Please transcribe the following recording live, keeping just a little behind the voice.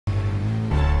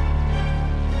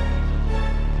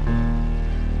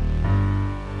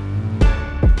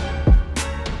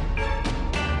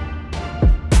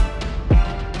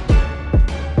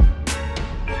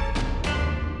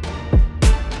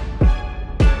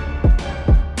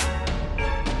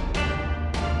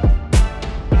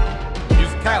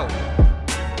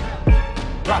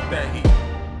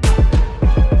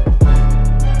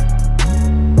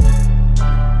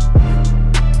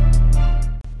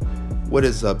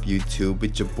What's up YouTube,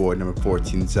 it's your boy number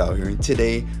 14 Zal here, and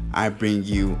today I bring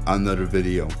you another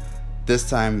video. This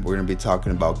time we're going to be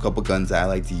talking about a couple guns that I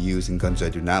like to use and guns I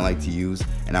do not like to use,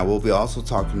 and I will be also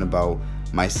talking about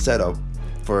my setup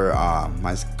for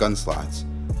my gun slots.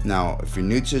 Now if you're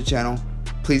new to the channel,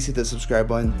 please hit the subscribe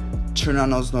button, turn on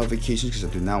those notifications because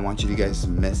I do not want you guys to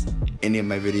miss any of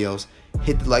my videos.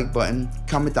 Hit the like button,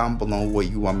 comment down below what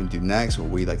you want me to do next or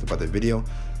what you like about the video,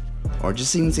 or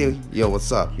just even say yo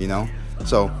what's up, you know.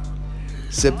 So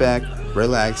sit back,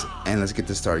 relax, and let's get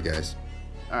this started, guys.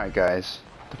 Alright guys,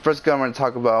 the first gun I'm going to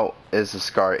talk about is the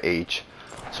Scar H.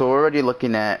 So we're already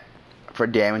looking at, for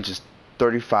damage is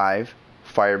 35,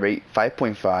 fire rate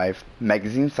 5.5,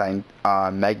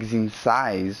 magazine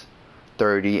size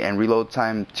 30, and reload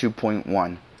time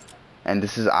 2.1. And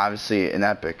this is obviously an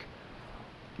epic,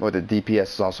 but the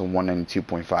DPS is also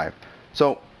 192.5.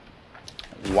 So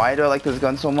why do I like this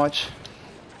gun so much?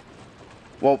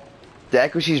 Well, the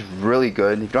accuracy is really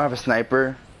good. If you don't have a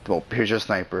sniper, well, here's your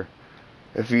sniper.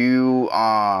 If you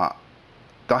don't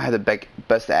have the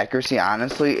best accuracy,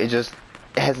 honestly, it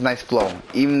has a nice flow.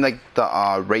 Even like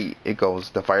the rate it goes,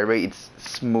 the fire rate, it's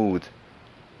smooth.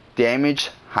 Damage,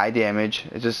 high damage.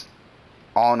 It's just,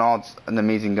 all in all, it's an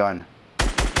amazing gun.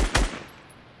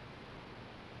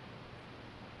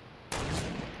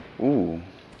 Ooh.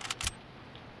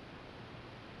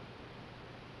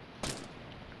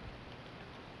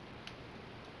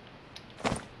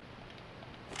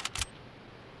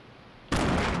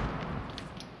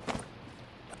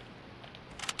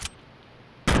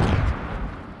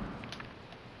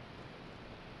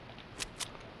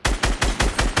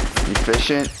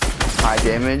 Efficient, high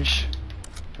damage.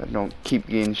 I don't keep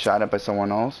getting shot at by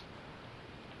someone else.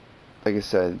 Like I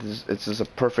said, it's just a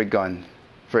perfect gun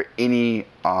for any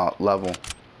level.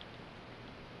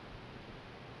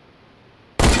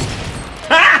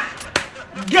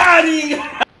 Got him!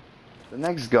 The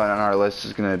next gun on our list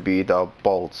is gonna be the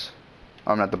bolts.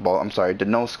 Not the bolt. I'm sorry, the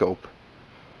no scope.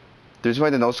 The reason why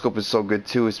the no scope is so good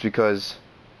too is because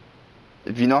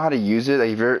if you know how to use it, like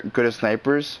if you're good at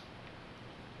snipers,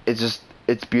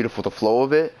 it's beautiful. The flow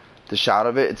of it, the shot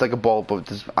of it, it's like a bolt, but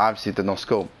this, obviously the no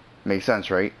scope makes sense,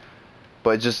 right?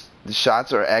 But just the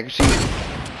shots are actually,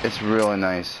 it's really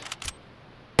nice.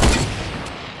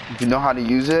 If you know how to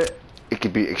use it, it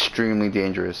could be extremely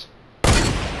dangerous.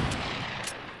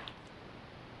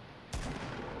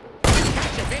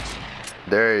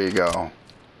 There you go.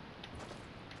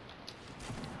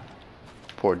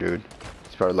 Poor dude.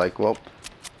 He's probably like, well,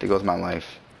 there goes my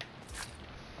life.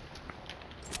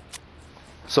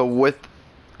 So with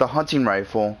the hunting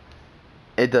rifle,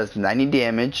 it does 90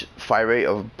 damage, fire rate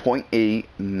of 0.8,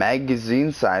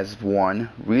 magazine size 1,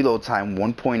 reload time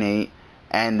 1.8,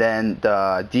 and then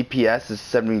the DPS is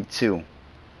 72.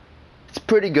 It's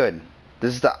pretty good.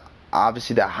 This is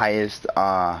obviously the highest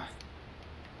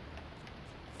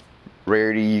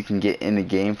rarity you can get in the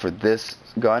game for this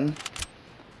gun.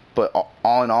 But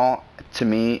all in all, to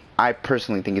me, I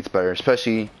personally think it's better,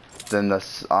 especially than the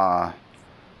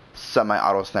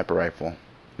semi-auto sniper rifle.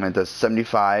 And it does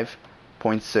 75.6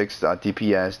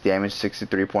 DPS, damage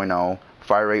 63.0,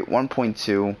 fire rate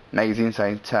 1.2, magazine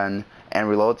size 10, and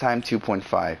reload time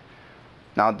 2.5.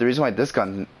 Now the reason why this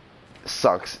gun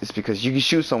sucks is because you can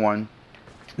shoot someone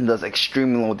and does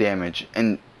extremely low damage,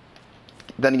 and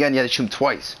then again you have to shoot him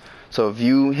twice. So if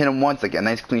you hit him once, like a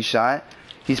nice clean shot,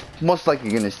 he's most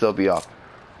likely gonna still be up.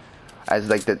 As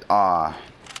like the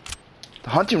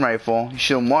hunting rifle, you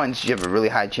shoot him once, you have a really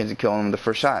high chance of killing him in the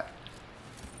first shot.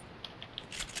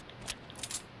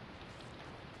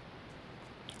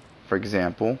 For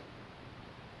example,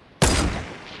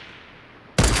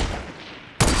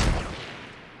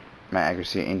 my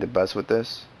accuracy ain't the best with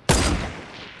this.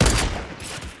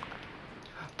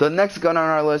 The next gun on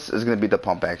our list is going to be the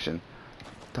pump action.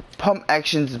 The pump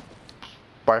action is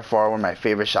by far one of my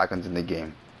favorite shotguns in the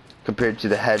game, compared to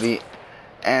the heavy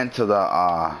and to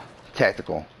the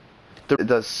tactical. It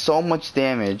does so much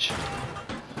damage,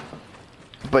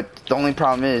 but the only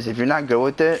problem is if you're not good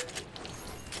with it,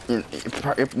 you're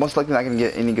most likely not going to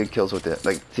get any good kills with it,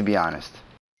 like, to be honest.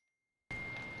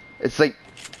 It's like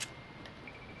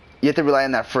you have to rely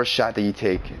on that first shot that you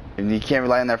take. And you can't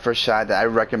rely on that first shot, that I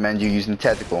recommend you using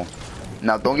tactical.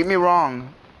 Now don't get me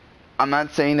wrong, I'm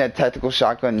not saying that tactical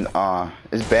shotgun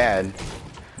is bad,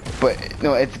 but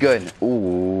no, it's good.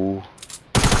 Ooh.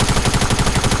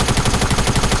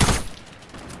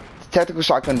 Tactical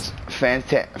shotgun's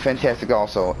fantastic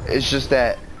also. It's just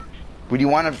that when you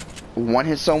want to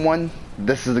one-hit someone,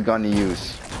 this is the gun to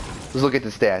use. Let's look at the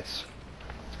stats.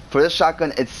 For this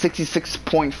shotgun, it's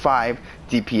 66.5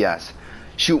 DPS.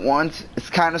 shoot once. It's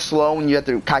kind of slow when you have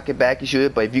to cock it back and shoot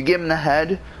it, but if you get him in the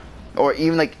head, or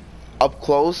even like up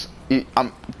close,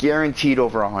 I'm guaranteed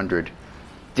over 100.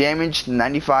 Damage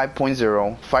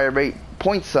 95.0, fire rate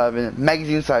 0.7,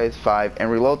 magazine size 5,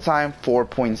 and reload time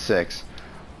 4.6.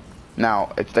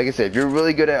 Now, like I said, if you're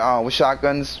really good at with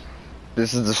shotguns,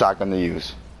 this is the shotgun to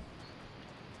use.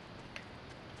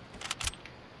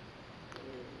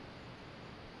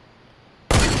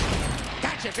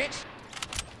 Gotcha, bitch.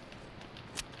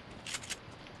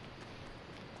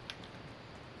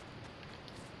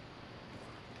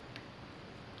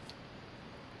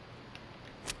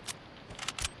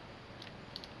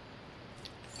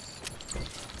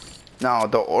 Now,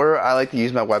 the order I like to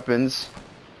use my weapons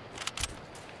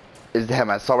is to have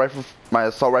my assault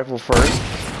rifle first,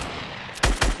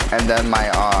 and then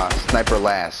my sniper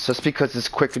last, just because it's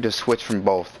quicker to switch from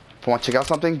both. If I want to check out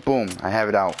something, boom, I have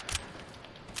it out.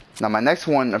 Now my next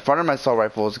one in front of my assault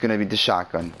rifle is going to be the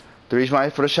shotgun. The reason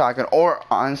why for the shotgun, or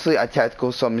honestly a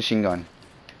tactical submachine gun,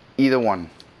 either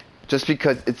one, just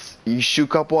because you shoot a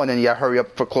couple and then you gotta hurry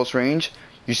up for close range,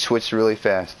 you switch really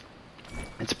fast.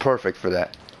 It's perfect for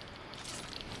that.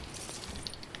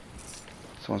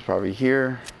 Someone's probably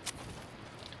here.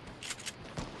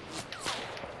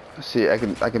 Let's see, I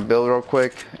can build real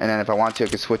quick, and then if I want to, I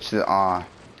can switch to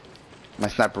my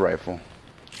sniper rifle.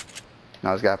 Now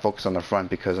I just gotta focus on the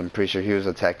front because I'm pretty sure he was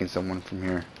attacking someone from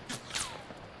here.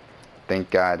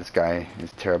 Thank God this guy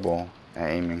is terrible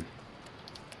at aiming.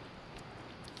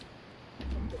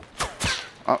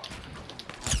 Oh.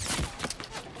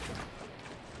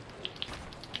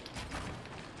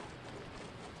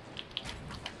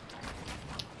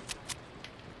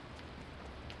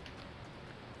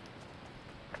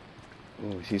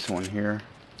 Ooh, I see someone here.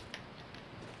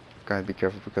 Gotta be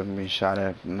careful because I'm being shot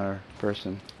at from another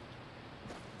person.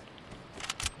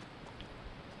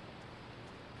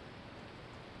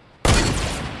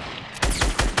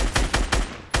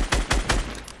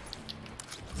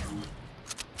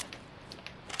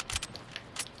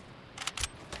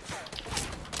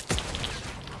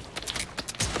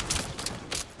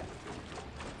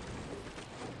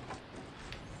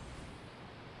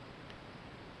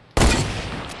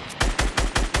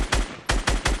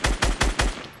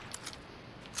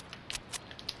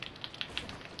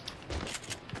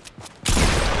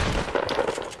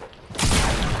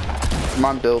 Come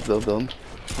on, build.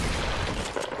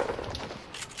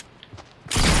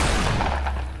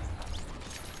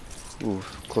 Ooh,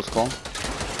 close call.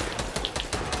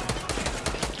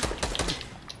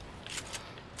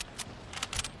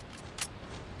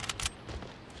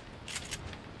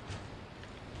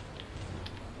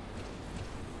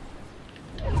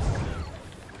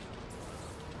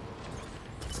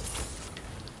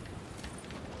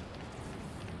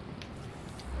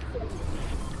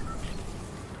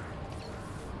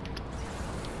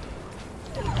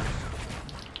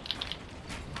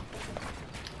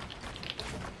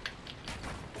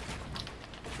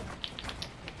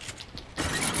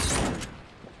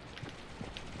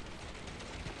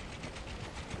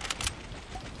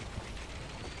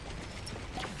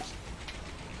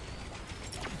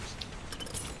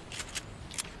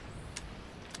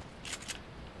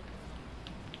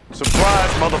 Surprise,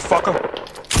 motherfucker.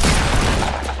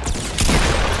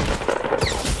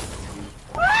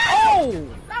 Oh!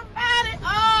 Somebody!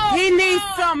 Oh! He needs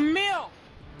some milk!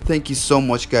 Thank you so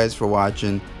much guys for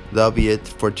watching. That'll be it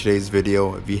for today's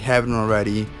video. If you haven't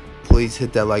already, please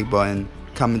hit that like button,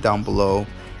 comment down below,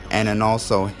 and then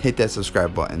also hit that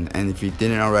subscribe button. And if you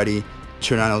didn't already,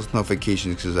 turn on those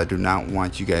notifications because I do not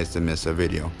want you guys to miss a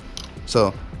video.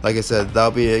 So like I said, that'll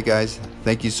be it guys.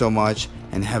 Thank you so much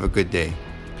and have a good day.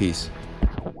 Peace.